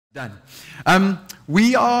Done.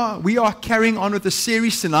 We are carrying on with a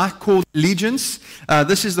series tonight called Allegiance.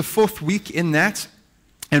 This is the fourth week in that,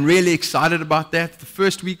 and really excited about that. The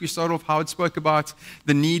first week we started off, Howard spoke about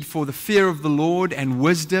the need for the fear of the Lord and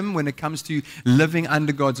wisdom when it comes to living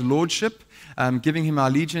under God's lordship, giving Him our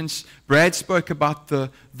allegiance. Brad spoke about the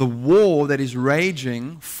war that is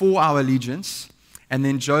raging for our allegiance, and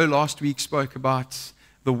then Joe last week spoke about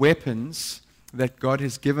the weapons that God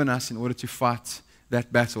has given us in order to fight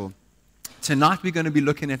that battle. Tonight we're going to be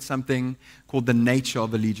looking at something called the nature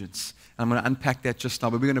of allegiance. I'm going to unpack that just now,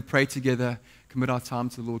 but we're going to pray together, commit our time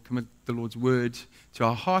to the Lord, commit the Lord's word to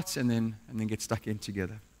our hearts, and then get stuck in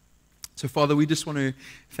together. So Father, we just want to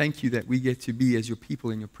thank you that we get to be as your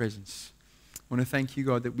people in your presence. I want to thank you,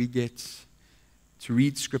 God, that we get to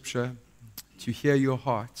read Scripture, to hear your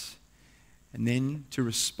heart, and then to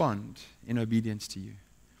respond in obedience to you.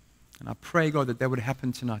 And I pray, God, that would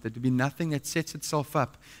happen tonight, that there be nothing that sets itself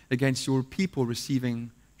up against your people receiving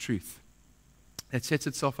truth, that sets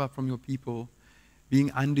itself up from your people being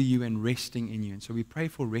under you and resting in you. And so we pray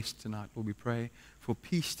for rest tonight, Lord. We pray for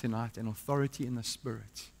peace tonight and authority in the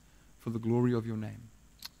Spirit for the glory of your name.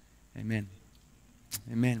 Amen.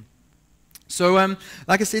 Amen. So,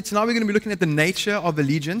 like I said, tonight we're going to be looking at the nature of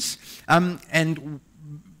allegiance and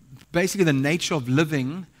basically the nature of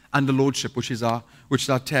living under lordship, which is our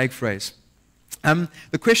tag phrase.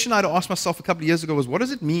 The question I had to ask myself a couple of years ago was, what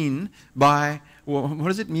does it mean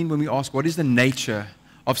when we ask, what is the nature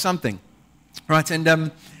of something? Right,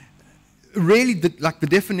 and really, the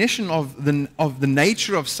definition of the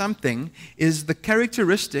nature of something is the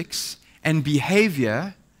characteristics and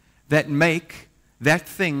behavior that make that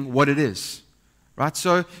thing what it is. Right,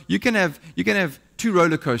 so you can have two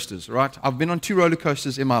roller coasters. Right, I've been on two roller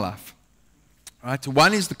coasters in my life. Right,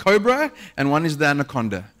 one is the Cobra and one is the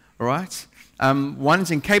Anaconda. All right, one's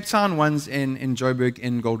in Cape Town, one's in Joburg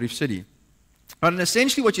in Gold Reef City. Right, and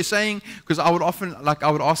essentially what you're saying, because I would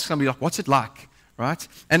ask somebody like, what's it like? Right,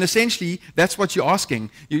 and essentially that's what you're asking.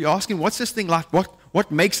 You're asking, what's this thing like?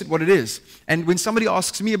 What makes it what it is? And when somebody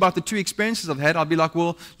asks me about the two experiences I've had, I'll be like,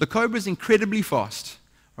 well, the Cobra is incredibly fast.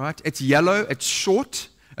 Right, it's yellow, it's short,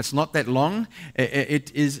 it's not that long.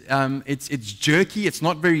 It's jerky, it's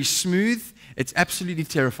not very smooth. It's absolutely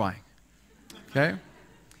terrifying. Okay?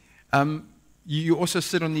 You also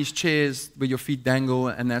sit on these chairs where your feet dangle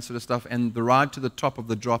and that sort of stuff, and the ride to the top of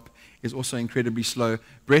the drop is also incredibly slow.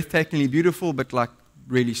 Breathtakingly beautiful, but like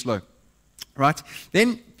really slow. Right?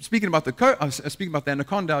 Then, speaking about the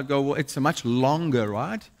Anaconda, I'd go, well, it's a much longer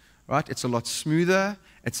ride. Right? It's a lot smoother.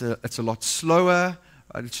 It's a lot slower.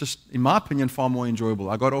 It's just, in my opinion, far more enjoyable.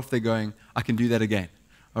 I got off there going, I can do that again.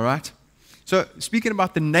 All right? So speaking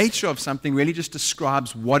about the nature of something really just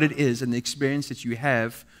describes what it is and the experience that you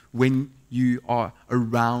have when you are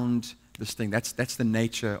around this thing. That's the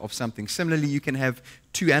nature of something. Similarly, you can have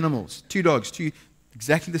two animals, two dogs, two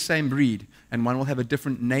exactly the same breed, and one will have a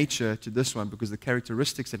different nature to this one because the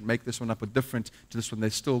characteristics that make this one up are different to this one. They're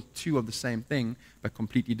still two of the same thing, but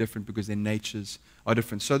completely different because their natures are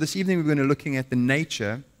different. So this evening we're going to be looking at the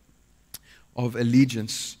nature of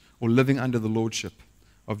allegiance or living under the lordship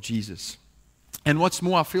of Jesus. And what's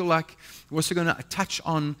more, I feel like we're also going to touch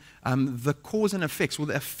on the cause and effects, or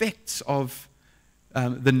the effects of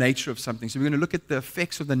the nature of something. So we're going to look at the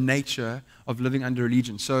effects of the nature of living under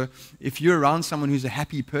allegiance. So if you're around someone who's a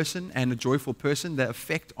happy person and a joyful person, the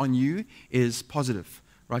effect on you is positive.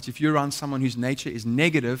 Right? If you're around someone whose nature is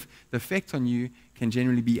negative, the effect on you can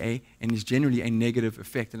generally be is generally a negative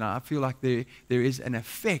effect. And I feel like there is an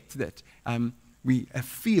effect that we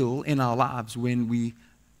feel in our lives when we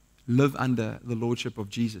live under the lordship of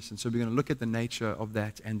Jesus. And so we're going to look at the nature of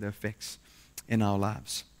that and the effects in our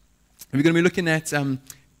lives. And we're going to be looking at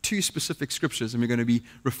two specific scriptures, and we're going to be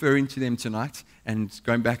referring to them tonight and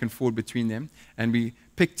going back and forward between them. And we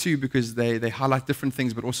picked two because they highlight different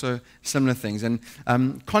things but also similar things. And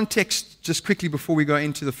context, just quickly before we go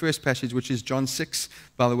into the first passage, which is John 6,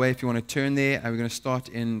 by the way, if you want to turn there, we're going to start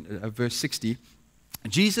in verse 60.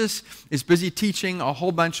 Jesus is busy teaching a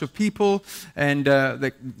whole bunch of people, and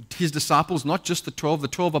his disciples, not just the 12. The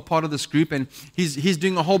 12 are part of this group, and he's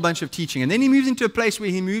doing a whole bunch of teaching. And then he moves into a place where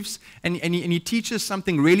he moves and he teaches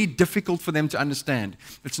something really difficult for them to understand.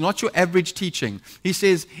 It's not your average teaching. He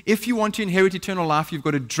says, if you want to inherit eternal life, you've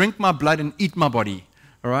got to drink my blood and eat my body.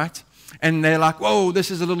 All right? And they're like, whoa, this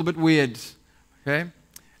is a little bit weird. Okay?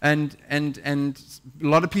 And a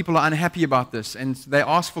lot of people are unhappy about this, and they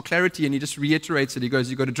ask for clarity, and he just reiterates it. He goes,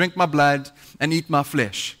 you've got to drink my blood and eat my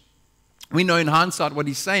flesh. We know in hindsight what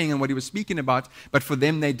he's saying and what he was speaking about, but for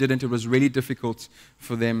them they didn't. It was really difficult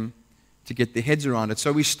for them to get their heads around it.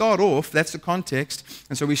 So we start off, that's the context,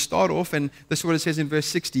 and so we start off, and this is what it says in verse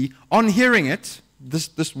 60. On hearing it,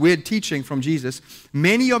 this weird teaching from Jesus,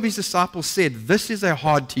 many of his disciples said, "This is a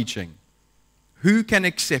hard teaching. Who can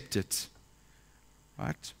accept it?"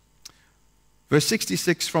 Right? Verse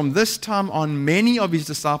 66, from this time on, many of his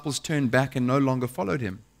disciples turned back and no longer followed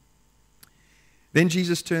him. Then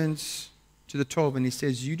Jesus turns to the 12 and he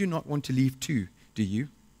says, "You do not want to leave too, do you?"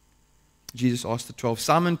 Jesus asked the 12.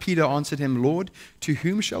 Simon Peter answered him, "Lord, to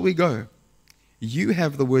whom shall we go? You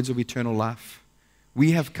have the words of eternal life.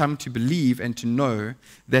 We have come to believe and to know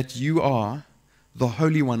that you are the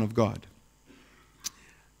Holy One of God."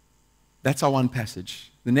 That's our one passage.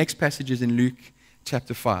 The next passage is in Luke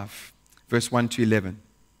chapter 5, verse 1 to 11.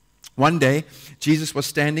 One day, Jesus was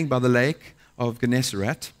standing by the lake of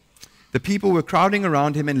Gennesaret. The people were crowding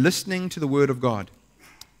around him and listening to the word of God.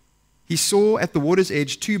 He saw at the water's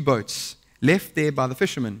edge 2 boats left there by the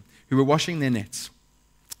fishermen who were washing their nets.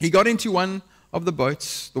 He got into one of the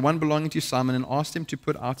boats, the one belonging to Simon, and asked him to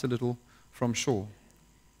put out a little from shore.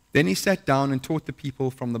 Then he sat down and taught the people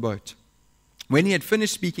from the boat. When he had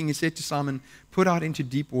finished speaking, he said to Simon, "Put out into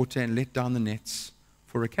deep water and let down the nets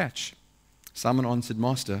for a catch." Simon answered,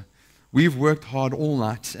 "Master, we've worked hard all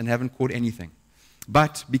night and haven't caught anything.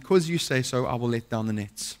 But because you say so, I will let down the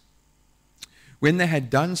nets." When they had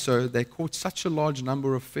done so, they caught such a large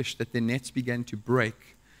number of fish that their nets began to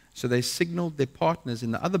break. So they signaled their partners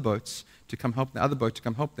in the other boats to come help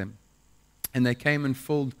them. And they came and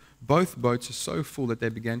filled both boats so full that they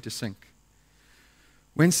began to sink.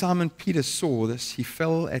 When Simon Peter saw this, he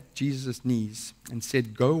fell at Jesus' knees and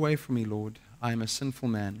said, "Go away from me, Lord, I am a sinful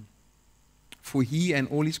man." For he and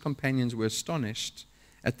all his companions were astonished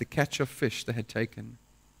at the catch of fish they had taken.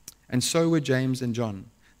 And so were James and John,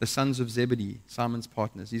 the sons of Zebedee, Simon's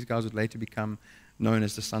partners. These guys would later become known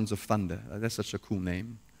as the sons of thunder. That's such a cool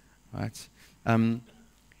name, right?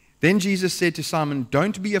 Then Jesus said to Simon,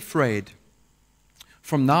 "Don't be afraid.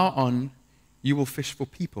 From now on, you will fish for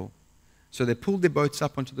people." So they pulled their boats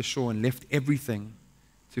up onto the shore and left everything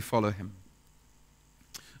to follow him.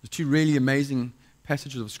 There's 2 really amazing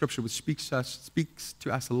passages of Scripture which speaks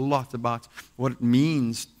to us a lot about what it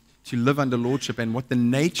means to live under lordship and what the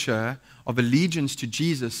nature of allegiance to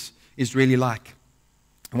Jesus is really like.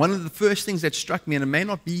 One of the first things that struck me, and it may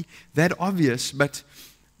not be that obvious, but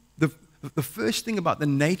the first thing about the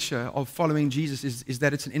nature of following Jesus is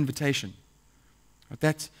that it's an invitation.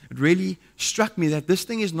 It really struck me that this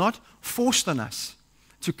thing is not forced on us.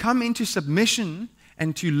 To come into submission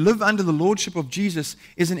and to live under the lordship of Jesus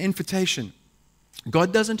is an invitation.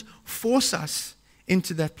 God doesn't force us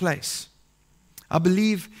into that place. I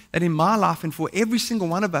believe that in my life and for every single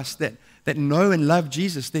one of us that know and love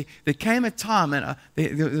Jesus, there came a time and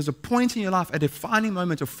there was a point in your life, a defining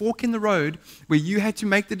moment, a fork in the road where you had to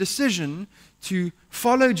make the decision to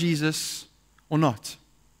follow Jesus or not.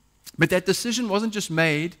 But that decision wasn't just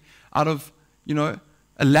made out of,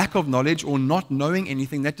 a lack of knowledge or not knowing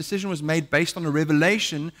anything. That decision was made based on a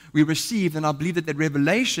revelation we received, and I believe that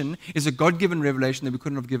revelation is a God-given revelation that we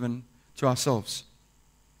couldn't have given to ourselves.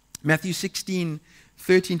 Matthew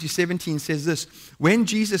 16:13 to 17 says this: When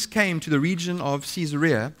Jesus came to the region of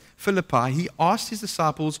Caesarea Philippi, he asked his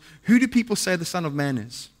disciples, "Who do people say the Son of Man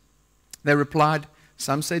is?" They replied,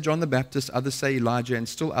 "Some say John the Baptist, others say Elijah, and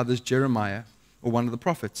still others Jeremiah or one of the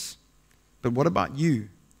prophets." "But what about you?"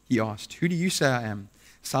 he asked. "Who do you say I am?"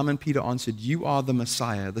 Simon Peter answered, "You are the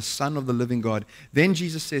Messiah, the Son of the living God." Then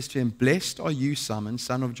Jesus says to him, "Blessed are you, Simon,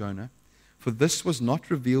 son of Jonah, for this was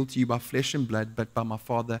not revealed to you by flesh and blood, but by my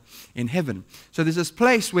Father in heaven." So there's this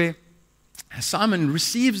place where Simon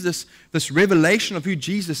receives this revelation of who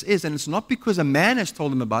Jesus is, and it's not because a man has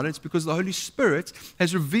told him about it, it's because the Holy Spirit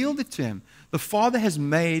has revealed it to him. The Father has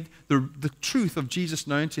made the truth of Jesus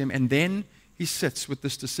known to him, and then he sits with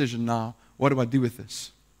this decision. Now, what do I do with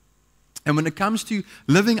this? And when it comes to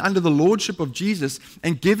living under the lordship of Jesus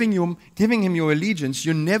and giving him your allegiance,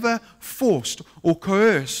 you're never forced or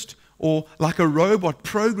coerced or like a robot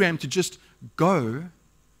programmed to just go.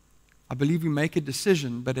 I believe we make a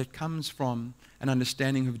decision, but it comes from an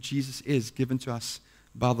understanding of who Jesus is given to us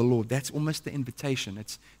by the Lord. That's almost the invitation.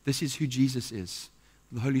 This is who Jesus is.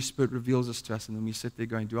 The Holy Spirit reveals this to us, and then we sit there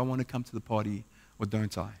going, do I want to come to the party or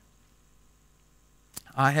don't I?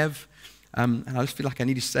 I have, and I just feel like I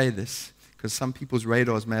need to say this, because some people's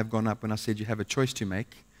radars may have gone up when I said you have a choice to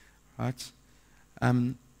make, right?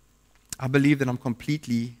 I believe that I'm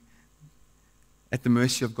completely at the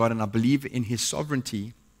mercy of God, and I believe in His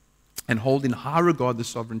sovereignty and hold in high regard the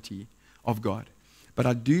sovereignty of God. But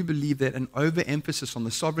I do believe that an overemphasis on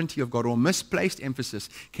the sovereignty of God, or misplaced emphasis,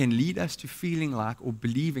 can lead us to feeling like or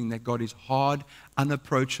believing that God is hard,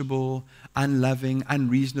 unapproachable, unloving,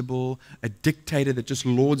 unreasonable, a dictator that just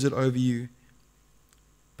lords it over you.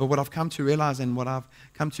 But what I've come to realize and what I've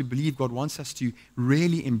come to believe God wants us to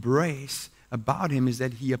really embrace about Him is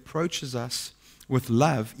that He approaches us with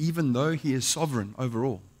love, even though He is sovereign over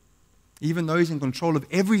all. Even though He's in control of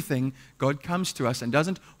everything, God comes to us and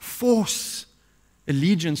doesn't force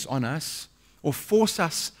allegiance on us or force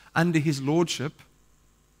us under His lordship.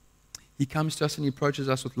 He comes to us and He approaches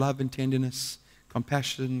us with love and tenderness,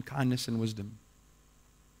 compassion, kindness, and wisdom.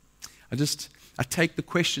 I take the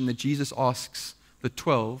question that Jesus asks the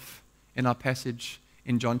 12 in our passage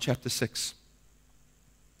in John chapter 6.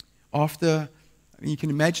 You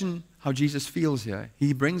can imagine how Jesus feels here.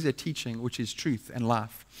 He brings their teaching, which is truth and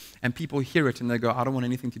life, and people hear it and they go, I don't want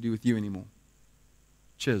anything to do with you anymore.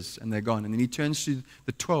 Cheers, and they're gone. And then He turns to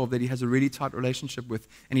the 12 that He has a really tight relationship with,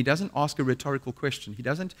 and He doesn't ask a rhetorical question. He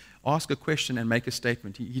doesn't ask a question and make a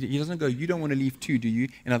statement. He doesn't go, you don't want to leave too, do you?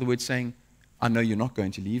 In other words, saying, I know you're not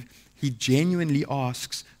going to leave. He genuinely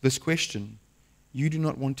asks this question, you do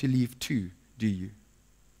not want to leave too, do you?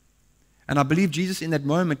 And I believe Jesus in that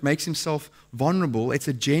moment makes Himself vulnerable. It's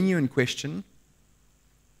a genuine question,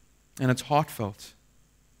 and it's heartfelt.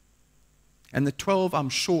 And the 12, I'm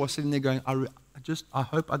sure, are sitting there going, I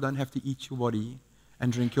hope I don't have to eat your body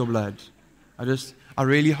and drink your blood. I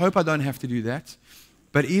really hope I don't have to do that.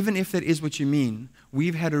 But even if that is what you mean,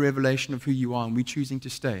 we've had a revelation of who you are, and we're choosing to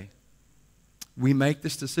stay. We make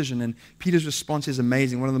this decision, and Peter's response is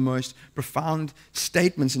amazing. One of the most profound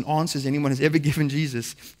statements and answers anyone has ever given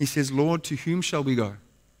Jesus. He says, Lord, to whom shall we go?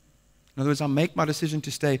 In other words, I make my decision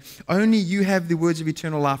to stay. Only you have the words of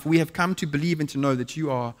eternal life. We have come to believe and to know that you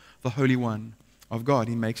are the Holy One of God.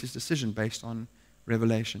 He makes his decision based on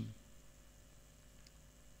revelation.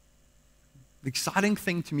 The exciting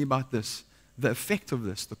thing to me about this, the effect of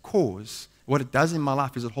this, the cause, what it does in my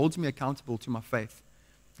life is it holds me accountable to my faith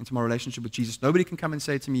and to my relationship with Jesus. Nobody can come and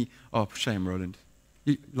say to me, oh, shame, Roland.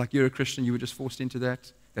 You're a Christian, you were just forced into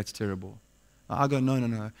that. That's terrible. I go,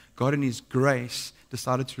 no. God in His grace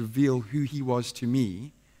decided to reveal who He was to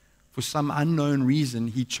me. For some unknown reason,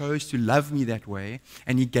 He chose to love me that way,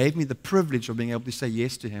 and He gave me the privilege of being able to say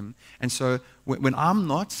yes to Him. And so when I'm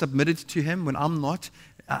not submitted to Him, when I'm not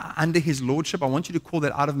under His lordship, I want you to call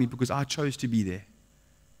that out of me because I chose to be there.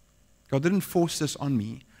 God didn't force this on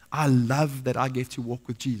me. I love that I get to walk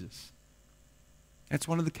with Jesus. That's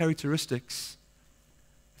one of the characteristics.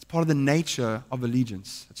 It's part of the nature of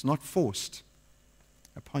allegiance. It's not forced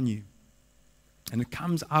upon you. And it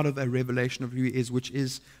comes out of a revelation of who He is, which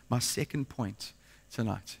is my second point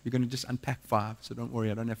tonight. We're going to just unpack 5, so don't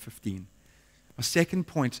worry, I don't have 15. My second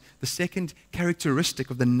point, the second characteristic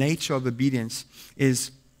of the nature of obedience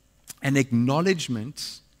is an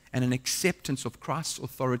acknowledgement and an acceptance of Christ's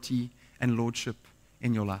authority and lordship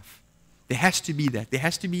in your life. There has to be that. There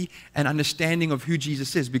has to be an understanding of who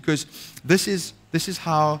Jesus is, because this is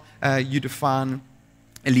how you define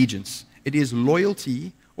allegiance. It is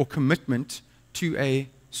loyalty or commitment to a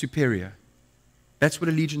superior. That's what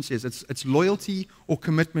allegiance is. It's loyalty or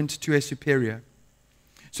commitment to a superior.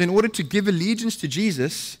 So in order to give allegiance to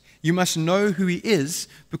Jesus, you must know who He is,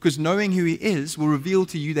 because knowing who He is will reveal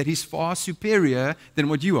to you that He's far superior than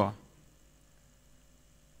what you are.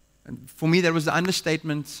 And for me, that was the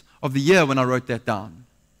understatement of the year when I wrote that down.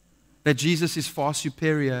 That Jesus is far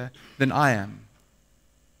superior than I am.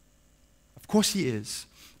 Of course He is.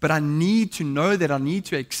 But I need to know that, I need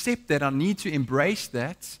to accept that, I need to embrace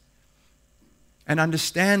that and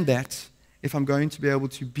understand that if I'm going to be able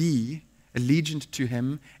to be allegiant to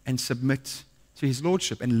Him and submit to His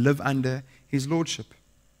lordship and live under His lordship.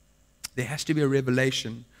 There has to be a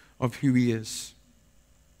revelation of who He is.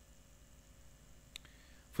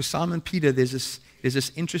 For Simon Peter, there's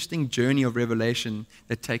this interesting journey of revelation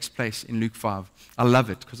that takes place in Luke 5. I love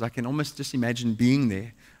it because I can almost just imagine being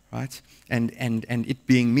there, right? And it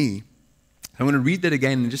being me. I want to read that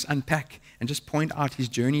again and just unpack and just point out his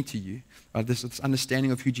journey to you, this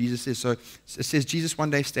understanding of who Jesus is. So it says, Jesus one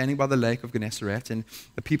day standing by the lake of Gennesaret, and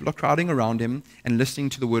the people are crowding around Him and listening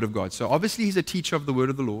to the word of God. So obviously He's a teacher of the word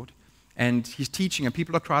of the Lord, and He's teaching, and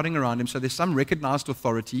people are crowding around Him. So there's some recognized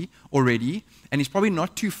authority already, and He's probably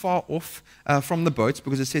not too far off from the boats,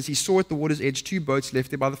 because it says He saw at the water's edge 2 boats left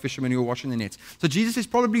there by the fishermen who were washing their nets. So Jesus is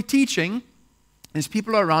probably teaching. There's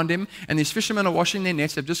people around Him, and these fishermen are washing their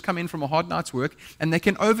nets. They've just come in from a hard night's work, and they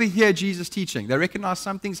can overhear Jesus teaching. They recognize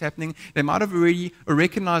something's happening. They might have already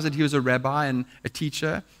recognized that He was a rabbi and a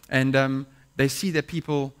teacher, and they see that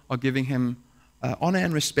people are giving Him honor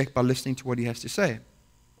and respect by listening to what He has to say.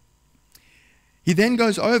 He then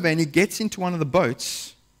goes over and he gets into one of the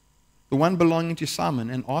boats, the one belonging to Simon,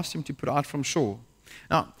 and asks him to put out from shore.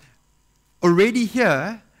 Now, already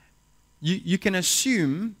here, you can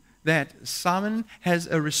assume that Simon has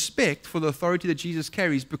a respect for the authority that Jesus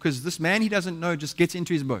carries, because this man he doesn't know just gets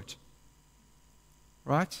into his boat.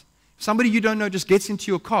 Right? If somebody you don't know just gets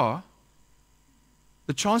into your car,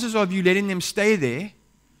 the chances of you letting them stay there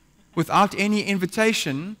without any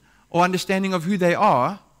invitation or understanding of who they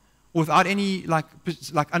are, without any like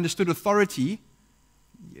understood authority,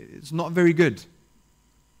 is not very good.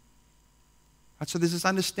 Right? So there's this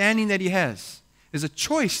understanding that he has. There's a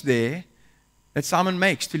choice there that Simon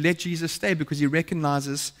makes to let Jesus stay because he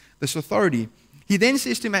recognizes this authority. He then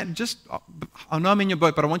says to him, I know I'm in your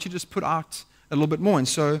boat, but I want you to just put out a little bit more. And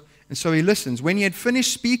so he listens. When he had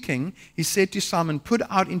finished speaking, he said to Simon, put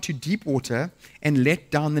out into deep water and let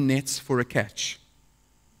down the nets for a catch.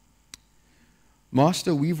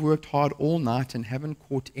 Master, we've worked hard all night and haven't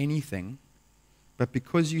caught anything, but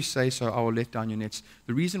because you say so, I will let down your nets.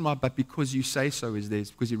 The reason why, but because you say so, is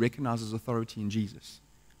because he recognizes authority in Jesus.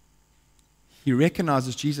 He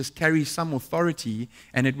recognizes Jesus carries some authority,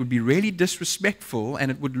 and it would be really disrespectful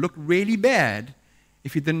and it would look really bad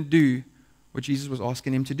if he didn't do what Jesus was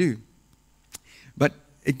asking him to do. But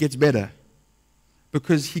it gets better,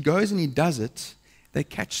 because he goes and he does it. They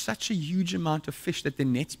catch such a huge amount of fish that their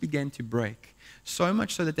nets began to break, so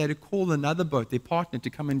much so that they had to call another boat, their partner, to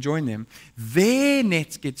come and join them. Their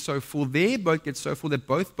nets get so full, their boat gets so full that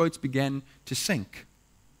both boats began to sink.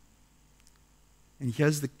 And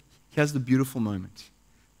here's the beautiful moment.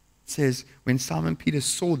 It says, when Simon Peter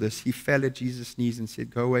saw this, he fell at Jesus' knees and said,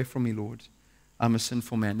 go away from me, Lord. I'm a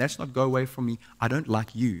sinful man. That's not go away from me. I don't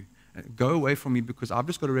like you. Go away from me because I've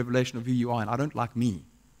just got a revelation of who you are and I don't like me.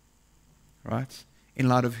 Right? In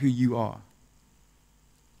light of who you are.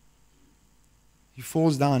 He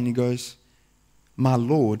falls down and he goes, my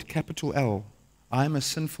Lord, capital L, I am a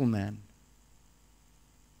sinful man.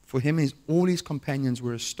 For him, all his companions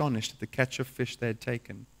were astonished at the catch of fish they had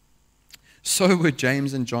taken. So were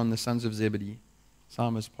James and John, the sons of Zebedee,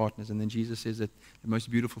 Simon's partners. And then Jesus says that the most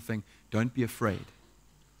beautiful thing, don't be afraid.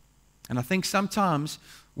 And I think sometimes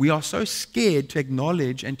we are so scared to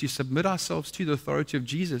acknowledge and to submit ourselves to the authority of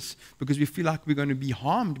Jesus because we feel like we're going to be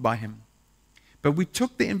harmed by him. But we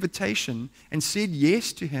took the invitation and said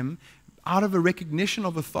yes to him out of a recognition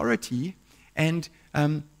of authority and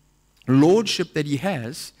lordship that he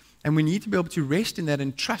has. And we need to be able to rest in that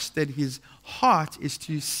and trust that his heart is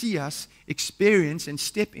to see us experience and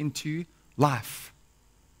step into life.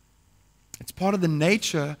 It's part of the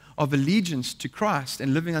nature of allegiance to Christ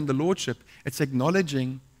and living under lordship. It's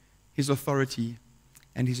acknowledging his authority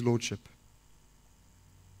and his lordship.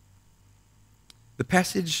 The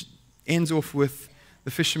passage ends off with the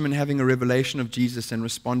fishermen having a revelation of Jesus and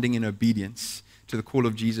responding in obedience to the call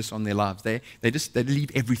of Jesus on their lives. They leave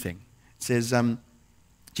everything. It says,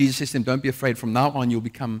 Jesus says to them, don't be afraid. From now on, you'll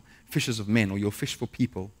become fishers of men, or you'll fish for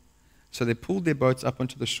people. So they pulled their boats up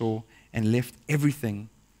onto the shore and left everything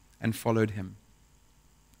and followed him.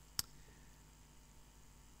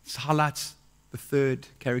 This highlights the third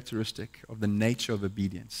characteristic of the nature of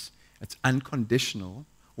obedience. It's unconditional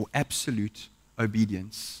or absolute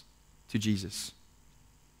obedience to Jesus.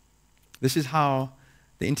 This is how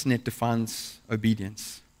the internet defines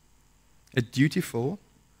obedience. A dutiful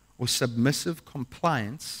or submissive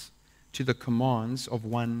compliance to the commands of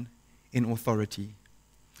one in authority.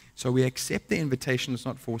 So we accept the invitation, it's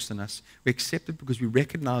not forced on us. We accept it because we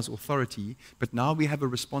recognize authority, but now we have a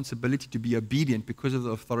responsibility to be obedient because of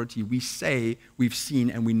the authority we say we've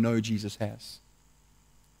seen and we know Jesus has.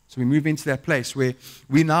 So we move into that place where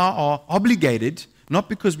we now are obligated, not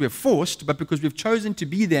because we're forced, but because we've chosen to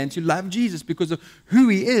be there and to love Jesus because of who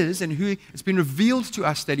he is and who it's been revealed to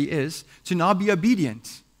us that he is, to now be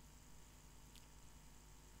obedient.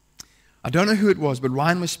 I don't know who it was, but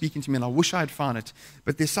Ryan was speaking to me, and I wish I had found it.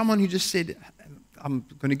 But there's someone who just said, I'm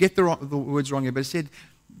going to get the words wrong here, but it said,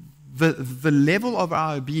 the level of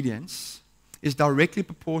our obedience is directly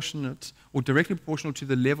proportional to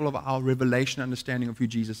the level of our revelation understanding of who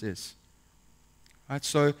Jesus is. Right?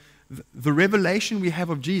 So the revelation we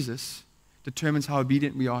have of Jesus determines how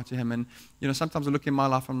obedient we are to him. And sometimes I look in my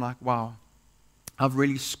life, I'm like, wow, I've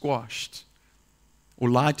really squashed or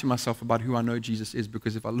lied to myself about who I know Jesus is,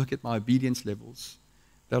 because if I look at my obedience levels,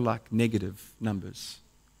 they're like negative numbers.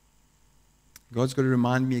 God's got to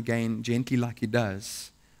remind me again, gently like he does,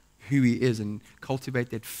 who he is, and cultivate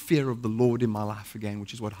that fear of the Lord in my life again,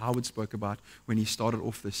 which is what Howard spoke about when he started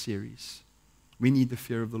off this series. We need the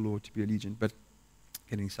fear of the Lord to be allegiant, but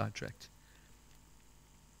getting sidetracked.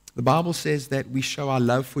 The Bible says that we show our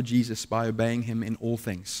love for Jesus by obeying him in all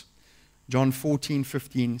things. John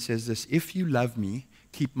 14:15 says this, if you love me,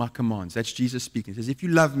 keep my commands. That's Jesus speaking. He says, if you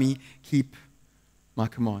love me, keep my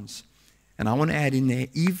commands. And I want to add in there,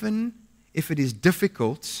 even if it is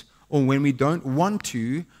difficult, or when we don't want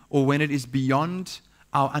to, or when it is beyond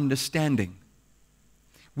our understanding.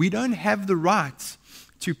 We don't have the right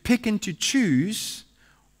to pick and to choose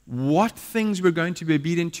what things we're going to be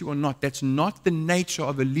obedient to or not. That's not the nature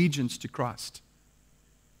of allegiance to Christ.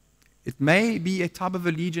 It may be a type of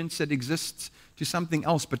allegiance that exists to something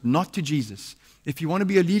else, but not to Jesus. If you want to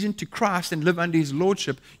be allegiant to Christ and live under His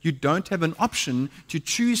lordship, you don't have an option to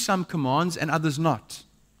choose some commands and others not.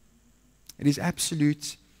 It is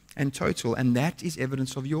absolute and total, and that is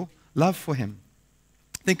evidence of your love for Him.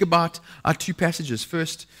 Think about our two passages.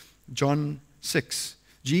 First, John 6.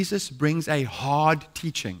 Jesus brings a hard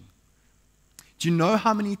teaching. Do you know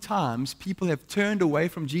how many times people have turned away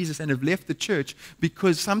from Jesus and have left the church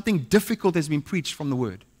because something difficult has been preached from the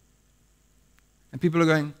Word? And people are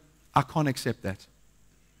going, I can't accept that.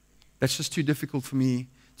 That's just too difficult for me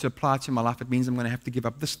to apply to my life. It means I'm going to have to give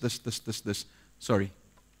up this. Sorry.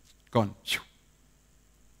 Gone.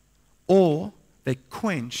 Or they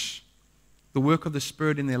quench the work of the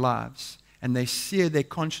Spirit in their lives and they sear their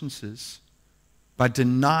consciences by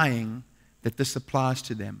denying that this applies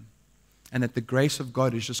to them and that the grace of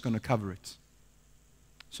God is just going to cover it.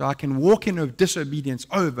 So I can walk in disobedience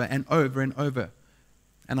over and over and over,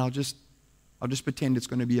 and I'll just pretend it's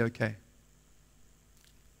going to be okay.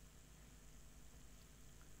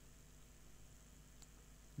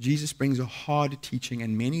 Jesus brings a hard teaching,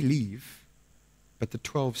 and many leave, but the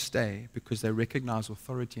 12 stay because they recognize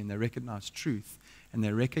authority and they recognize truth, and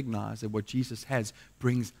they recognize that what Jesus has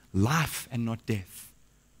brings life and not death.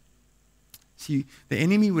 See, the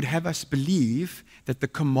enemy would have us believe that the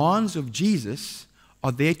commands of Jesus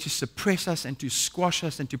are there to suppress us and to squash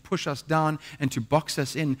us and to push us down and to box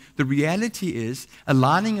us in. The reality is,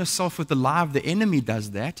 aligning yourself with the lie of the enemy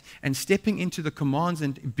does that, and stepping into the commands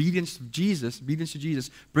and obedience to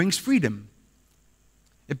Jesus brings freedom.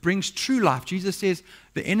 It brings true life. Jesus says,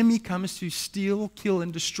 the enemy comes to steal, kill,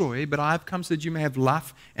 and destroy, but I have come so that you may have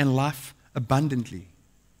life and life abundantly.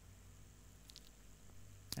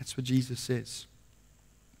 That's what Jesus says.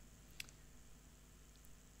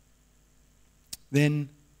 Then,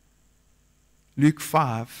 Luke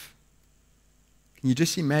 5, can you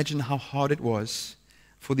just imagine how hard it was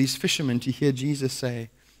for these fishermen to hear Jesus say,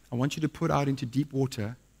 I want you to put out into deep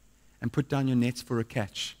water and put down your nets for a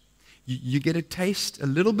catch. You get a taste, a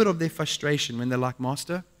little bit of their frustration when they're like,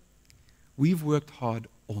 Master, we've worked hard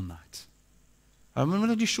all night. I'm not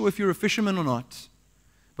really sure if you're a fisherman or not,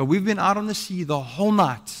 but we've been out on the sea the whole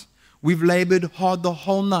night. We've labored hard the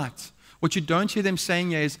whole night. What you don't hear them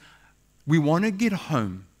saying is, we want to get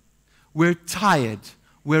home. We're tired.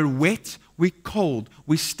 We're wet. We're cold.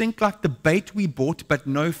 We stink like the bait we bought, but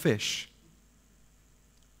no fish.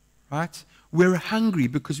 Right? We're hungry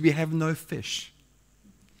because we have no fish.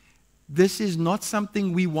 This is not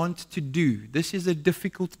something we want to do. This is a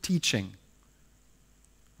difficult teaching.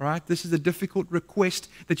 Right? This is a difficult request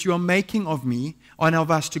that you are making of me and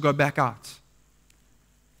of us to go back out.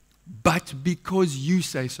 But because you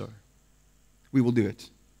say so, we will do it.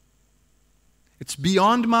 It's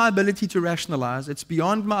beyond my ability to rationalize. It's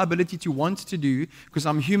beyond my ability to want to do because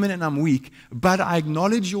I'm human and I'm weak. But I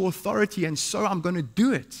acknowledge your authority, and so I'm going to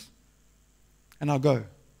do it. And I'll go.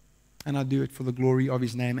 And I'll do it for the glory of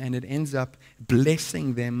His name. And it ends up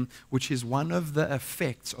blessing them, which is one of the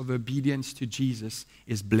effects of obedience to Jesus,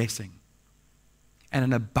 is blessing. And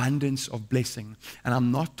an abundance of blessing. And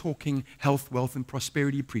I'm not talking health, wealth, and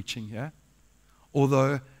prosperity preaching here.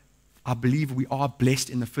 Although I believe we are blessed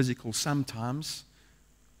in the physical sometimes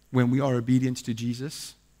when we are obedient to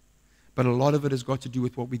Jesus. But a lot of it has got to do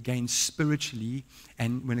with what we gain spiritually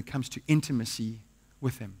and when it comes to intimacy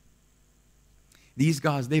with Him. These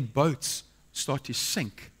guys, their boats start to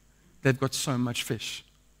sink. They've got so much fish.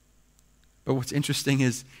 But what's interesting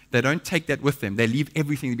is they don't take that with them. They leave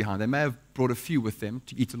everything behind. They may have brought a few with them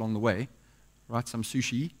to eat along the way, right? Some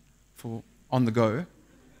sushi for on the go.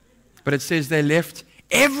 But it says they left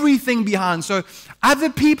everything behind. So other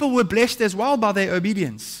people were blessed as well by their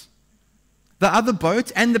obedience. The other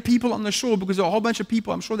boat and the people on the shore, because a whole bunch of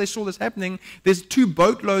people, I'm sure they saw this happening. There's 2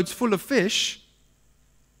 boatloads full of fish.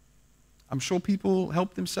 I'm sure people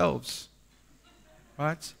helped themselves.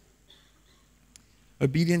 Right?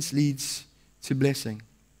 Obedience leads to blessing.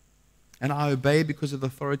 And I obey because of the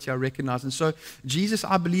authority I recognize. And so Jesus,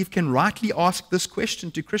 I believe, can rightly ask this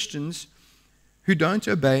question to Christians who don't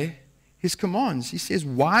obey His commands. He says,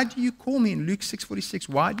 why do you call me, in Luke 6:46,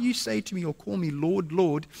 why do you say to me or call me Lord,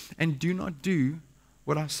 Lord, and do not do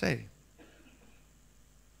what I say?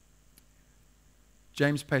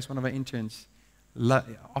 James Pace, one of our interns,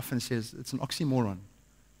 often says it's an oxymoron.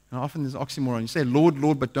 And often there's an oxymoron. You say, Lord,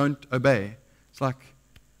 Lord, but don't obey. It's like,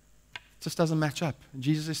 it just doesn't match up. And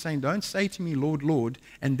Jesus is saying, don't say to me, Lord, Lord,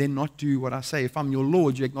 and then not do what I say. If I'm your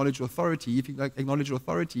Lord, you acknowledge authority. If you acknowledge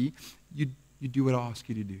authority, you do what I ask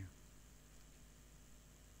you to do.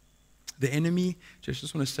 The enemy,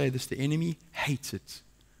 just want to say this, the enemy hates it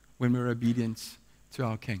when we're obedient to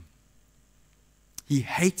our King. He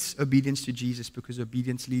hates obedience to Jesus because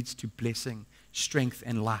obedience leads to blessing, strength,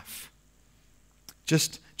 and life.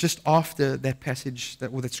 Just after that passage,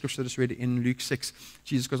 that scripture that I just read in Luke 6,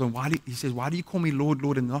 Jesus goes on, he says, why do you call me Lord,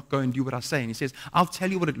 Lord, and not go and do what I say? And he says, I'll tell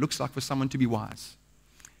you what it looks like for someone to be wise.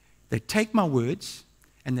 They take my words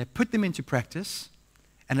and they put them into practice,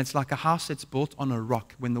 and it's like a house that's built on a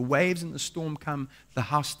rock. When the waves and the storm come, the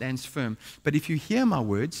house stands firm. But if you hear my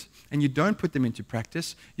words and you don't put them into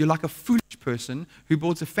practice, you're like a foolish person who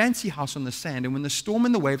builds a fancy house on the sand, and when the storm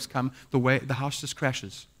and the waves come, the house just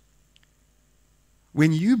crashes.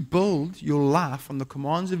 When you build your life on the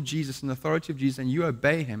commands of Jesus and the authority of Jesus and you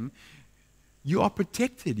obey Him, you are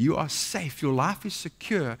protected. You are safe. Your life is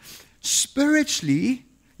secure. Spiritually,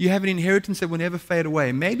 you have an inheritance that will never fade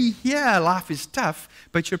away. Maybe here life is tough,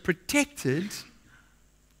 but you're protected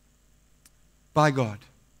by God.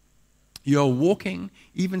 You're walking,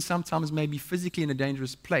 even sometimes maybe physically in a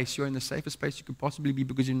dangerous place. You're in the safest place you could possibly be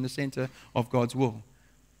because you're in the center of God's will.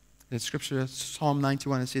 The scripture, Psalm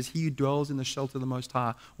 91, it says, he who dwells in the shelter of the Most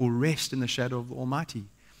High will rest in the shadow of the Almighty.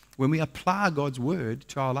 When we apply God's word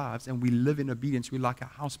to our lives and we live in obedience, we're like a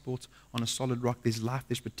house built on a solid rock. There's life,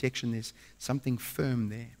 there's protection, there's something firm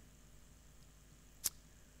there.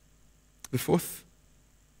 The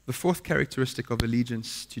fourth characteristic of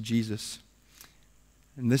allegiance to Jesus,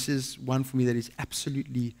 and this is one for me that is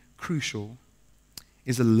absolutely crucial,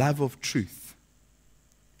 is a love of truth.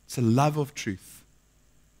 It's a love of truth.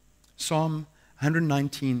 Psalm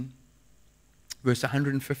 119, verse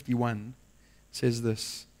 151 says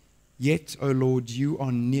this, yet, O Lord, you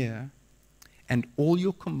are near, and all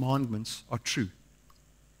your commandments are true.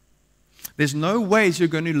 There's no ways you're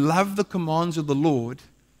going to love the commands of the Lord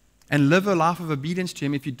and live a life of obedience to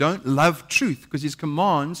Him if you don't love truth, because His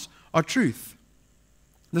commands are truth.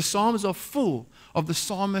 The Psalms are full of the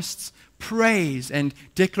psalmist's praise and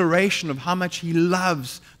declaration of how much he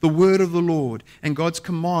loves the word of the Lord and God's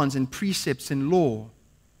commands and precepts and law.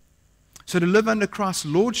 So to live under Christ's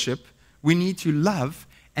lordship, we need to love,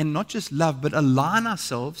 and not just love, but align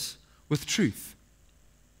ourselves with truth.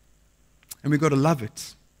 And we've got to love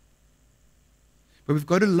it. But we've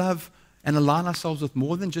got to love and align ourselves with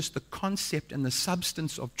more than just the concept and the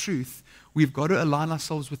substance of truth. We've got to align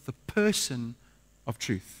ourselves with the person of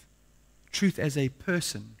truth. Truth as a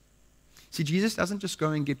person. See, Jesus doesn't just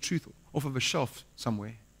go and get truth off of a shelf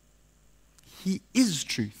somewhere. He is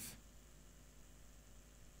truth.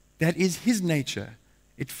 That is His nature.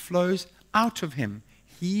 It flows out of Him.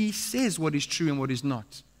 He says what is true and what is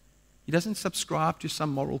not. He doesn't subscribe to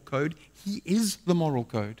some moral code. He is the moral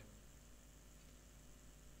code.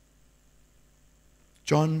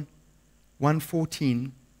 John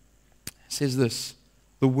 1:14 says this,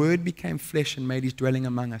 the Word became flesh and made His dwelling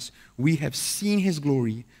among us. We have seen His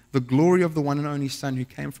glory, the glory of the one and only Son who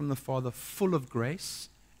came from the Father, full of grace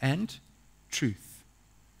and truth.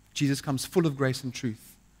 Jesus comes full of grace and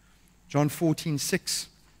truth. John 14:6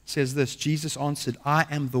 says this, Jesus answered, I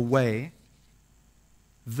am the way,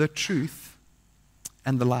 the truth,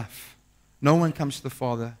 and the life. No one comes to the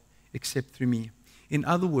Father except through me. In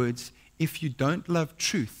other words, if you don't love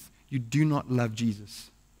truth, you do not love Jesus.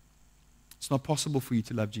 It's not possible for you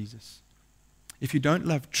to love Jesus. If you don't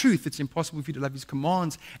love truth, it's impossible for you to love His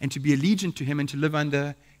commands and to be allegiant to Him and to live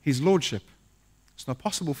under His lordship. It's not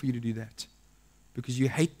possible for you to do that because you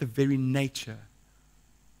hate the very nature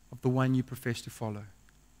of the one you profess to follow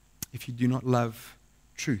if you do not love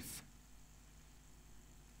truth.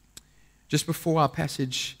 Just before our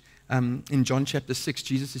passage in John chapter 6,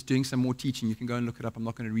 Jesus is doing some more teaching. You can go and look it up. I'm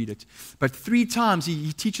not going to read it. But 3 times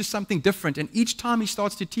he teaches something different. And each time he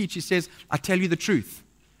starts to teach, he says, I tell you the truth.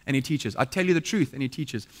 And he teaches. I tell you the truth. And he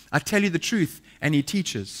teaches. I tell you the truth. And he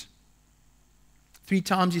teaches. 3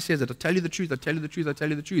 times he says it. I tell you the truth. I tell you the truth. I tell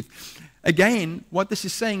you the truth. Again, what this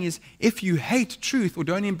is saying is, if you hate truth or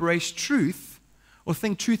don't embrace truth or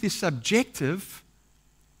think truth is subjective,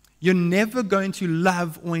 you're never going to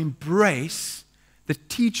love or embrace the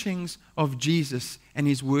teachings of Jesus and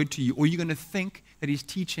His word to you, or you're going to think that His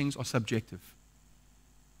teachings are subjective.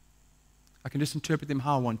 I can just interpret them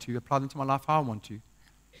how I want to, apply them to my life how I want to.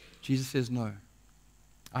 Jesus says, no.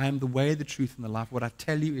 I am the way, the truth, and the life. What I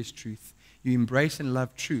tell you is truth. You embrace and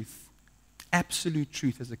love truth, absolute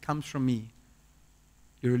truth as it comes from me,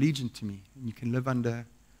 You're allegiant to me, and you can live under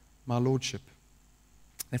my lordship.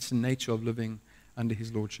 That's the nature of living under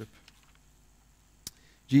his lordship.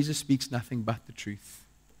 Jesus speaks nothing but the truth,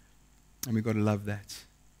 and we've got to love that.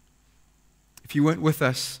 If you weren't with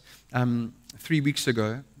us 3 weeks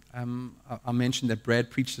ago, I mentioned that Brad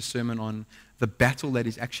preached a sermon on the battle that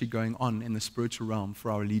is actually going on in the spiritual realm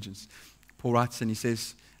for our allegiance. Paul writes and he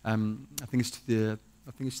says, I think it's to the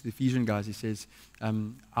Ephesian guys, he says,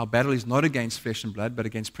 our battle is not against flesh and blood, but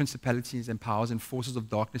against principalities and powers and forces of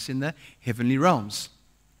darkness in the heavenly realms.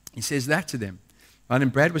 He says that to them. Right?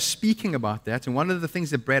 And Brad was speaking about that, and one of the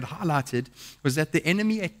things that Brad highlighted was that the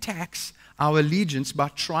enemy attacks our allegiance by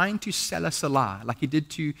trying to sell us a lie, like he did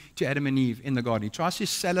to Adam and Eve in the garden. He tries to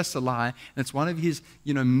sell us a lie, and it's one of his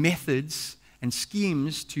methods and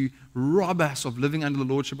schemes to rob us of living under the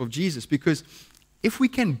lordship of Jesus. Because if we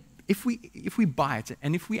buy it,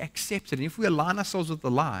 and if we accept it, and if we align ourselves with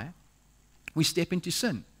the lie, we step into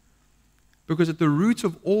sin. Because at the root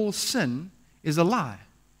of all sin is a lie,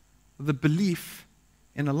 the belief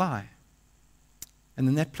in a lie. And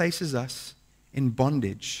then that places us in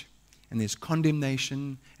bondage. And there's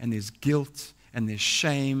condemnation, and there's guilt, and there's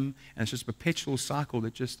shame, and it's just a perpetual cycle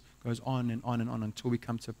that just goes on and on and on until we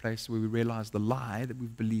come to a place where we realize the lie that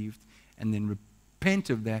we've believed and then repent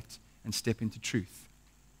of that and step into truth.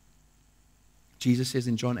 Jesus says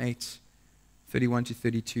in John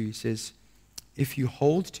 8:31-32, he says, if you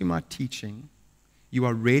hold to my teaching, you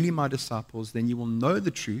are really my disciples, then you will know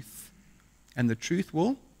the truth, and the truth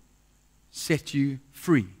will set you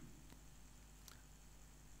free.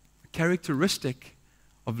 A characteristic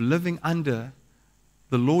of living under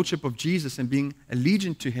the lordship of Jesus and being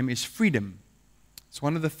allegiant to him is freedom. It's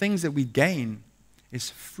one of the things that we gain is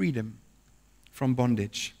freedom from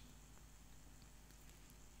bondage.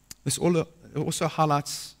 This also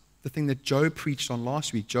highlights the thing that Joe preached on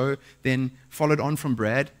last week. Joe then followed on from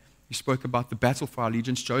Brad. He spoke about the battle for our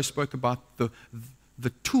allegiance. Joe spoke about the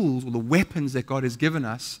tools or the weapons that God has given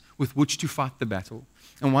us with which to fight the battle.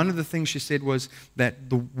 And one of the things she said was that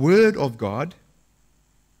the Word of God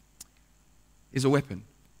is a weapon.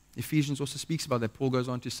 Ephesians also speaks about that. Paul goes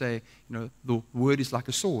on to say, the Word is like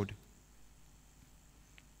a sword.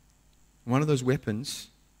 One of those weapons,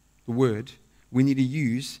 the Word, we need to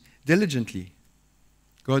use diligently.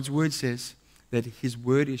 God's Word says that his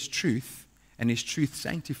Word is truth, and his truth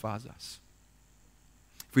sanctifies us.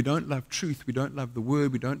 If we don't love truth, we don't love the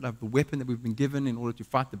Word, we don't love the weapon that we've been given in order to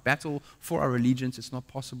fight the battle for our allegiance, it's not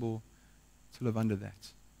possible to live under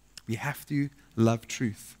that. We have to love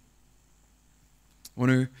truth. I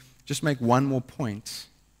want to just make one more point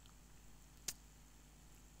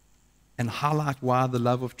and highlight why the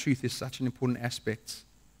love of truth is such an important aspect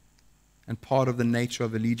and part of the nature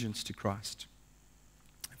of allegiance to Christ.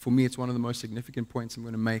 For me, it's one of the most significant points I'm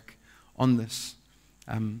going to make on this.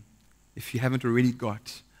 If you haven't already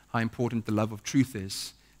got how important the love of truth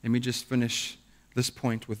is, let me just finish this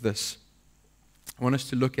point with this. I want us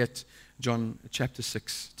to look at John chapter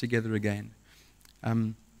 6 together again.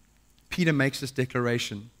 Peter makes this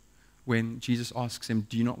declaration when Jesus asks him,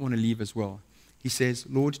 do you not want to leave as well? He says,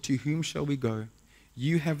 Lord, to whom shall we go?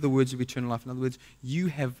 You have the words of eternal life. In other words, you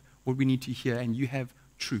have what we need to hear, and you have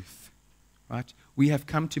truth. Right? We have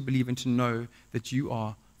come to believe and to know that you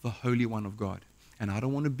are the Holy One of God. And I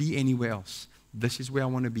don't want to be anywhere else. This is where I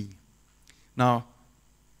want to be. Now,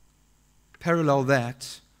 parallel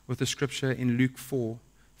that with the scripture in Luke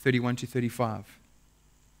 4:31-35.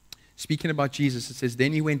 Speaking about Jesus, it says,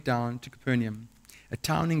 then he went down to Capernaum, a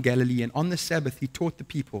town in Galilee, and on the Sabbath he taught the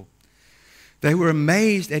people. They were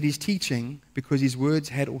amazed at his teaching because his words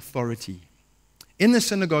had authority. In the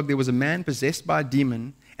synagogue there was a man possessed by a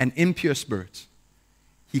demon, an impure spirit.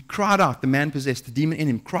 He cried out, the man possessed, the demon in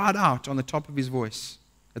him, cried out at the top of his voice,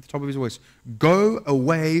 go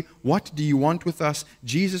away, what do you want with us,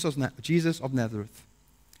 Jesus of Nazareth?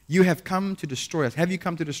 You have come to destroy us. Have you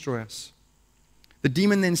come to destroy us? The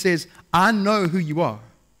demon then says, I know who you are.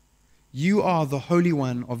 You are the Holy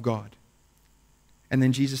One of God. And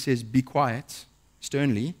then Jesus says, be quiet,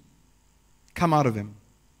 sternly, come out of him.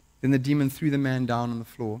 Then the demon threw the man down on the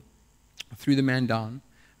floor,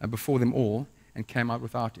 before them all, and came out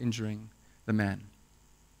without injuring the man.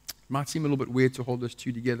 It might seem a little bit weird to hold those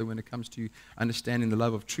two together when it comes to understanding the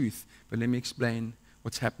love of truth, but let me explain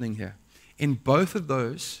what's happening here. In both of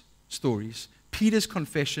those stories, Peter's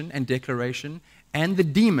confession and declaration and the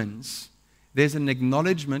demons, there's an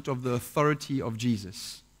acknowledgement of the authority of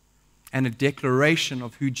Jesus and a declaration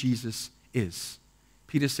of who Jesus is.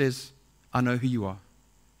 Peter says, I know who you are.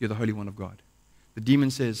 You're the Holy One of God. The demon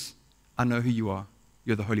says, I know who you are.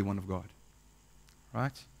 You're the Holy One of God.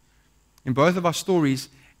 Right? In both of our stories,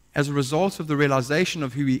 as a result of the realization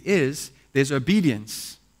of who he is, there's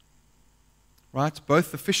obedience. Right?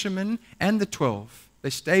 Both the fishermen and the 12, they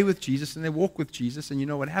stay with Jesus and they walk with Jesus, and you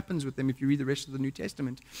know what happens with them if you read the rest of the New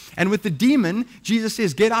Testament. And with the demon, Jesus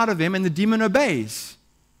says, get out of him, and the demon obeys.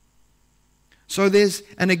 So there's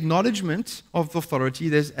an acknowledgement of authority,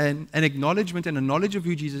 there's an acknowledgement and a knowledge of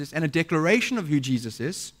who Jesus is, and a declaration of who Jesus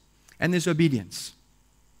is, and there's obedience.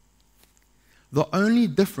 The only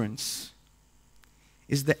difference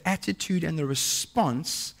is the attitude and the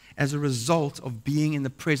response as a result of being in the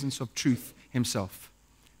presence of truth himself.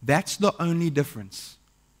 That's the only difference.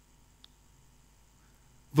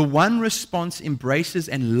 The one response embraces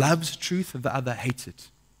and loves truth, the other hates it.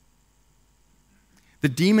 The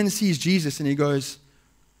demon sees Jesus and he goes,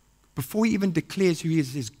 before he even declares who he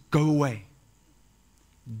is, he says, go away.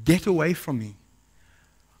 Get away from me.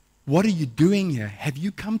 What are you doing here? Have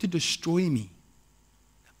you come to destroy me?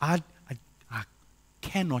 I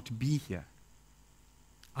cannot be here.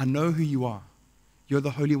 I know who you are. You're the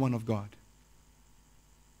Holy One of God.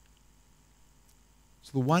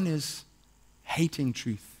 So the one is hating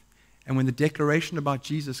truth. And when the declaration about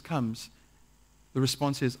Jesus comes, the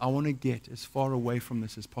response is, I want to get as far away from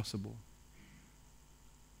this as possible.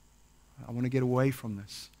 I want to get away from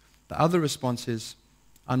this. The other response is,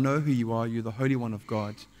 I know who you are. You're the Holy One of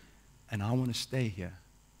God. And I want to stay here.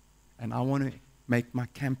 And I want to make my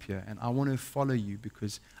camp here. And I want to follow you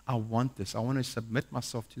because I want this. I want to submit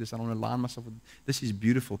myself to this. I want to align myself with this. This is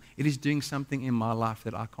beautiful. It is doing something in my life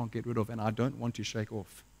that I can't get rid of and I don't want to shake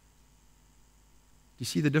off. Do you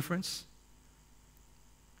see the difference?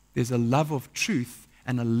 There's a love of truth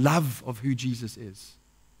and a love of who Jesus is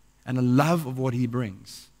and a love of what he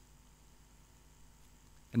brings.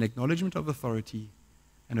 An acknowledgement of authority,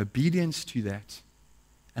 an obedience to that,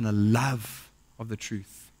 and a love of the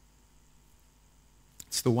truth.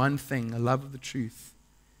 It's the one thing, a love of the truth.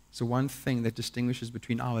 It's the one thing that distinguishes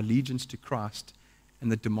between our allegiance to Christ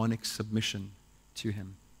and the demonic submission to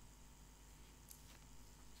him.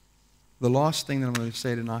 The last thing that I'm going to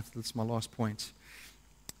say tonight, that's my last point,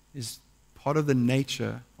 is part of the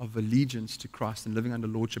nature of allegiance to Christ and living under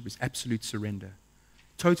lordship is absolute surrender.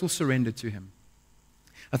 Total surrender to him.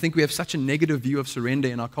 I think we have such a negative view of surrender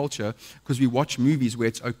in our culture because we watch movies where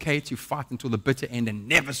it's okay to fight until the bitter end and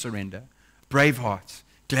never surrender. Braveheart,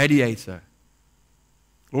 Gladiator,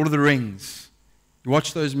 Lord of the Rings. You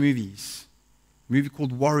watch those movies. A movie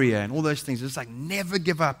called Warrior and all those things. It's like never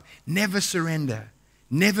give up, never surrender,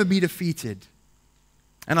 never be defeated.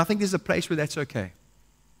 And I think there's a place where that's okay.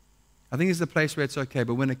 I think there's a place where it's okay.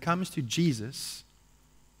 But when it comes to Jesus,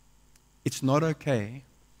 it's not okay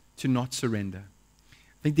to not surrender.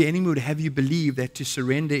 I think the enemy would have you believe that to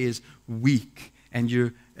surrender is weak and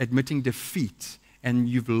you're admitting defeat and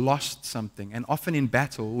you've lost something. And often in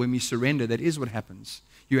battle, when we surrender, that is what happens.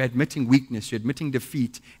 You're admitting weakness, you're admitting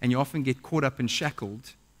defeat, and you often get caught up and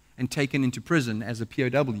shackled and taken into prison as a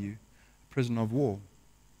POW, prisoner of war.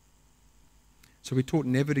 So we're taught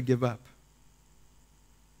never to give up.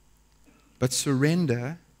 But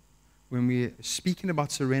surrender, when we're speaking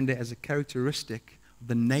about surrender as a characteristic of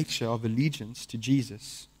the nature of allegiance to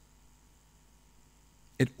Jesus,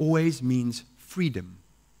 it always means freedom.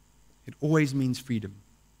 It always means freedom.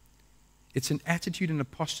 It's an attitude and a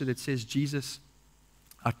posture that says, Jesus,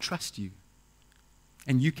 I trust you.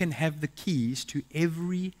 And you can have the keys to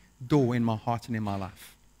every door in my heart and in my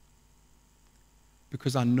life.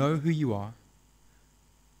 Because I know who you are.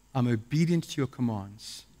 I'm obedient to your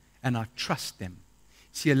commands. And I trust them.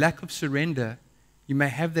 See, a lack of surrender, you may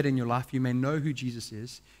have that in your life. You may know who Jesus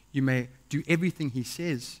is. You may do everything he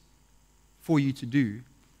says for you to do.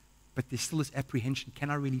 But there's still this apprehension. Can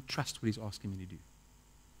I really trust what he's asking me to do?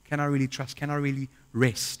 Can I really trust? Can I really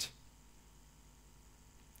rest?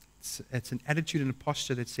 It's an attitude and a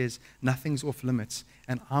posture that says nothing's off limits.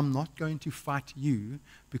 And I'm not going to fight you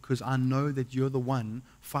because I know that you're the one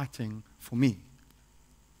fighting for me.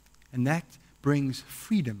 And that brings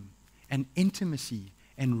freedom and intimacy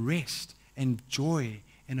and rest and joy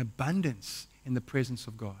and abundance in the presence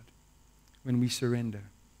of God when we surrender.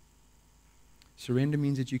 Surrender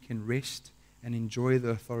means that you can rest and enjoy the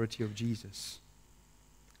authority of Jesus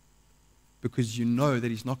because you know that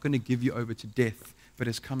he's not going to give you over to death, but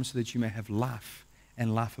has come so that you may have life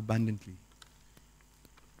and life abundantly.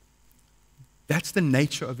 That's the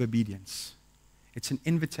nature of obedience. It's an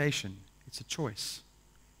invitation. It's a choice.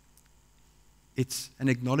 It's an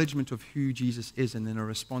acknowledgement of who Jesus is and then a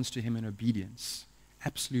response to him in obedience,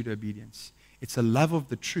 absolute obedience. It's a love of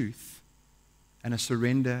the truth and a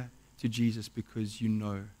surrender to Jesus because you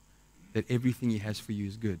know that everything he has for you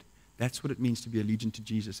is good. That's what it means to be allegiant to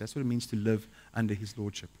Jesus. That's what it means to live under his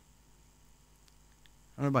lordship.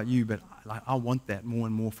 I don't know about you, but I want that more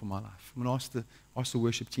and more for my life. I'm going to ask the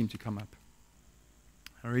worship team to come up.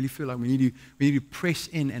 I really feel like we need to press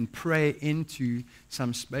in and pray into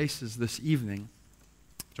some spaces this evening.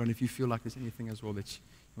 John, if you feel like there's anything as well that you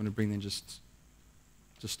want to bring, then just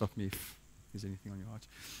stop me if there's anything on your heart.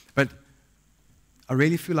 But I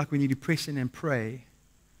really feel like we need to press in and pray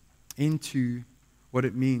into what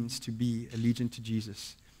it means to be allegiant to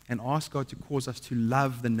Jesus and ask God to cause us to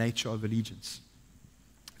love the nature of allegiance.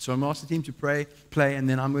 So I'm going to ask the team to play, and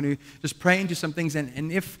then I'm going to just pray into some things.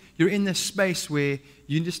 And if you're in this space where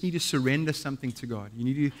you just need to surrender something to God,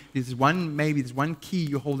 there's one key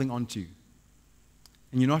you're holding on to,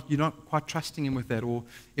 and you're not quite trusting Him with that, or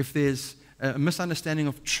if there's a misunderstanding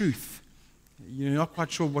of truth, you're not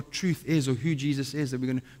quite sure what truth is or who Jesus is, that we're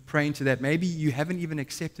going to pray into that. Maybe you haven't even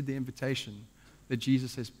accepted the invitation that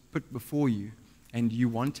Jesus has put before you, and you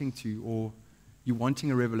wanting to, or you're wanting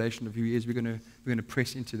a revelation of who He is. We're going to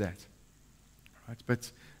press into that. Right?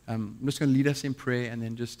 But I'm just going to lead us in prayer and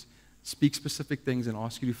then just speak specific things and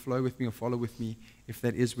ask you to flow with me or follow with me if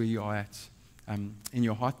that is where you are at in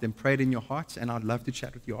your heart. Then pray it in your heart, and I'd love to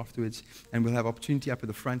chat with you afterwards, and we'll have opportunity up at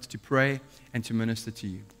the front to pray and to minister to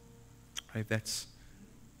you. Right? That's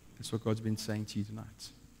what God's been saying to you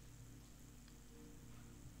tonight.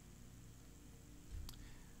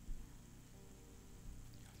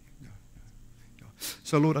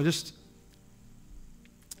 So, Lord,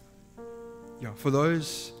 for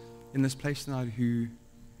those in this place tonight who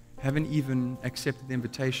haven't even accepted the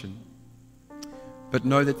invitation, but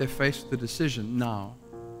know that they're faced with a decision now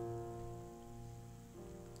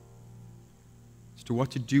as to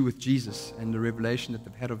what to do with Jesus and the revelation that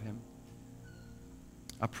they've had of Him,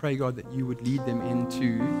 I pray, God, that you would lead them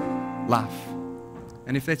into life.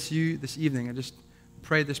 And if that's you this evening, I just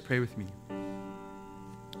pray this prayer with me.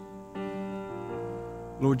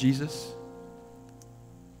 Lord Jesus,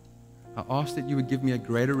 I ask that you would give me a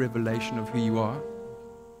greater revelation of who you are,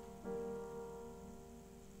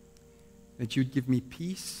 that you would give me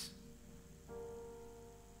peace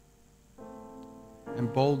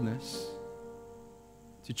and boldness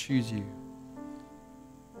to choose you.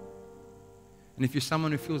 And if you're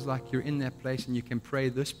someone who feels like you're in that place and you can pray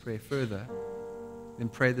this prayer further, then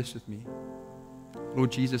pray this with me.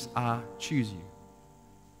 Lord Jesus, I choose you.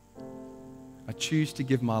 I choose to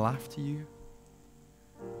give my life to you.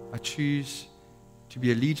 I choose to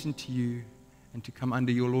be allegiant to you and to come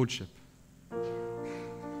under your lordship.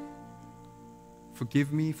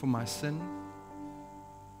 Forgive me for my sin.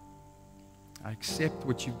 I accept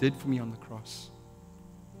what you did for me on the cross.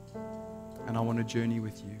 And I want to journey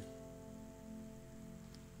with you.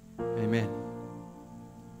 Amen.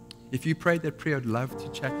 If you prayed that prayer, I'd love to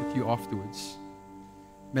chat with you afterwards.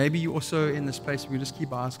 Maybe you're also in this place where we just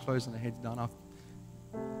keep our eyes closed and our heads down. I'll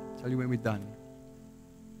tell you when we're done.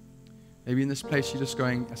 Maybe in this place you're just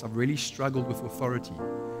going, as I've really struggled with authority.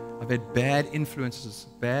 I've had bad influences,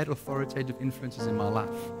 bad authoritative influences in my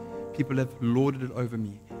life. People have lorded it over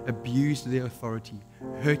me, abused their authority,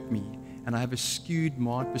 hurt me, and I have a skewed,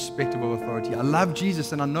 marred perspective of authority. I love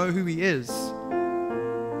Jesus and I know who He is.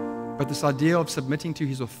 But this idea of submitting to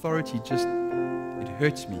His authority it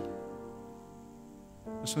hurts me.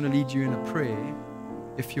 I just want to lead you in a prayer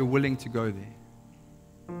if you're willing to go there.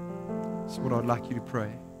 That's what I'd like you to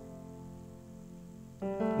pray.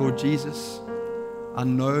 Lord Jesus, I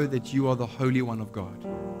know that you are the Holy One of God.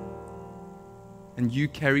 And you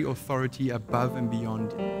carry authority above and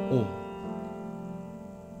beyond all.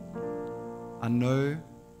 I know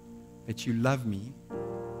that you love me,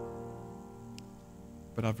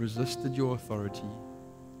 but I've resisted your authority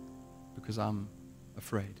because I'm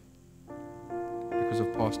afraid. Because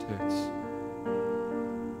of past hurts.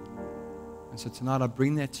 And so tonight I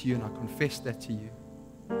bring that to you and I confess that to you.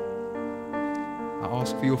 I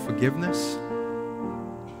ask for your forgiveness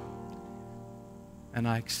and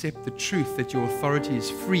I accept the truth that your authority is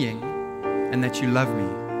freeing and that you love me.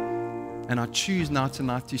 And I choose now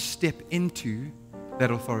tonight to step into that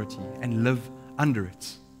authority and live under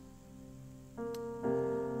it.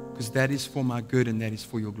 Because that is for my good and that is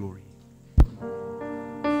for your glory.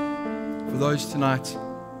 For those tonight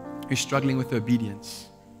who are struggling with obedience,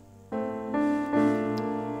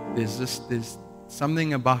 there's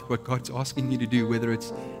something about what God's asking you to do, whether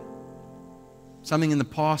it's something in the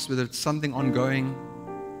past, whether it's something ongoing,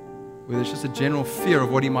 whether it's just a general fear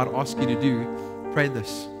of what He might ask you to do. Pray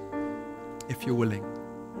this, if you're willing.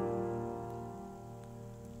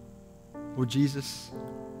 Lord Jesus,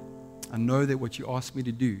 I know that what you ask me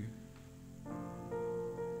to do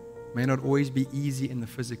may not always be easy in the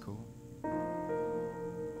physical,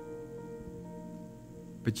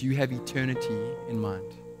 but you have eternity in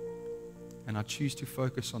mind. And I choose to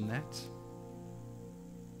focus on that.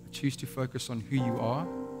 I choose to focus on who you are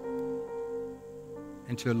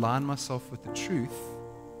and to align myself with the truth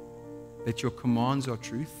that your commands are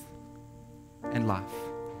truth and life.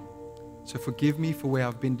 So forgive me for where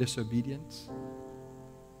I've been disobedient.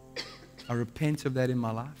 I repent of that in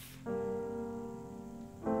my life.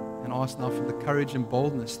 And ask now for the courage and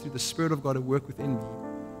boldness through the Spirit of God to work within me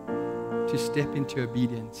to step into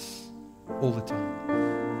obedience all the time.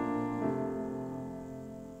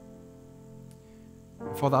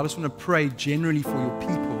 Father, I just want to pray generally for your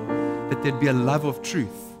people that there'd be a love of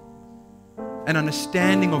truth, an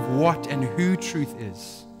understanding of what and who truth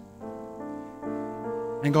is.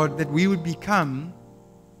 And God, that we would become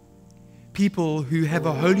people who have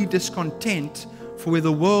a holy discontent for where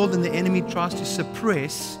the world and the enemy tries to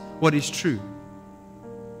suppress what is true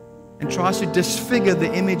and tries to disfigure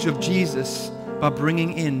the image of Jesus by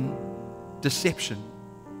bringing in deception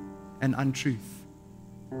and untruth.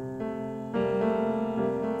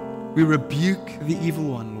 We rebuke the evil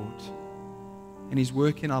one, Lord, and his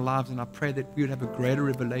work in our lives, and I pray that we would have a greater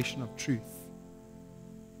revelation of truth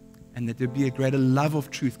and that there would be a greater love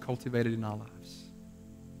of truth cultivated in our lives.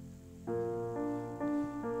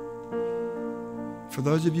 For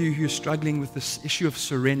those of you who are struggling with this issue of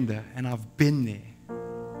surrender, and I've been there,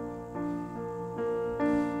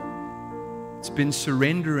 it's been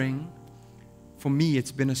surrendering. For me,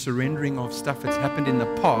 it's been a surrendering of stuff that's happened in the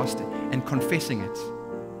past and confessing it.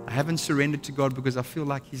 I haven't surrendered to God because I feel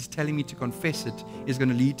like He's telling me to confess it is going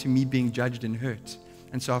to lead to me being judged and hurt.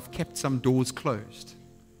 And so I've kept some doors closed.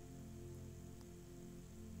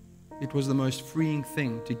 It was the most freeing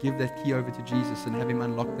thing to give that key over to Jesus and have Him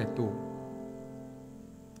unlock that door.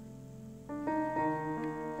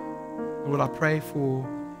 Lord, I pray for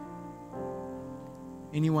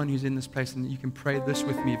anyone who's in this place, and you can pray this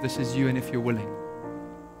with me if this is you and if you're willing.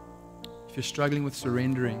 If you're struggling with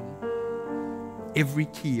surrendering every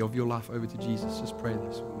key of your life over to Jesus, just pray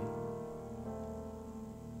this with me.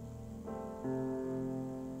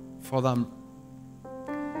 Father, I'm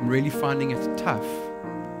really finding it tough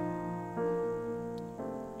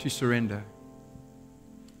to surrender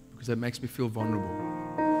because it makes me feel vulnerable.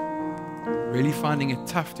 Really finding it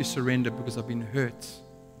tough to surrender because I've been hurt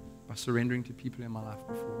by surrendering to people in my life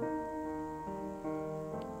before.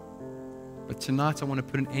 But tonight I want to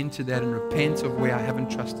put an end to that and repent of where I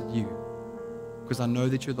haven't trusted you, because I know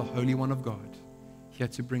that you're the Holy One of God, here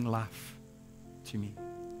to bring life to me.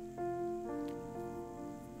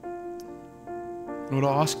 Lord,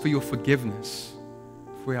 I ask for your forgiveness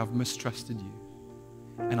for where I've mistrusted you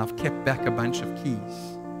and I've kept back a bunch of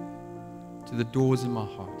keys to the doors in my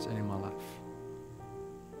heart and in my life.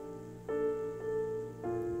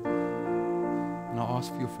 And I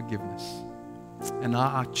ask for your forgiveness. And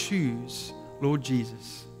now I choose, Lord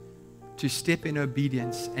Jesus, to step in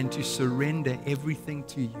obedience and to surrender everything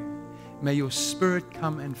to you. May your Spirit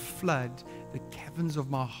come and flood the caverns of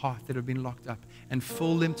my heart that have been locked up and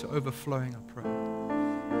fill them to overflowing, I pray.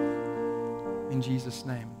 In Jesus'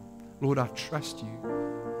 name. Lord, I trust you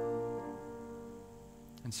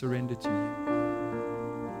and surrender to you.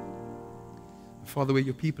 Father, where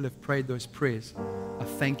your people have prayed those prayers, I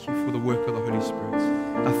thank you for the work of the Holy Spirit.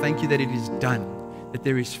 I thank you that it is done, that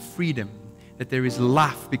there is freedom, that there is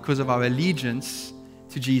life because of our allegiance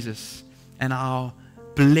to Jesus and our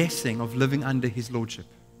blessing of living under His Lordship,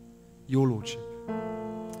 your Lordship.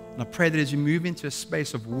 And I pray that as you move into a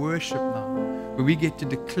space of worship now, where we get to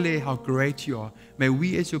declare how great you are, may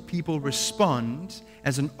we as your people respond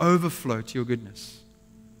as an overflow to your goodness.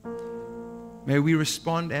 May we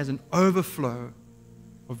respond as an overflow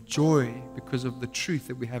of joy because of the truth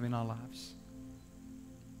that we have in our lives.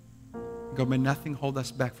 God, may nothing hold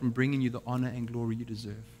us back from bringing you the honor and glory you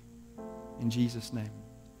deserve. In Jesus' name,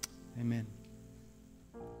 amen.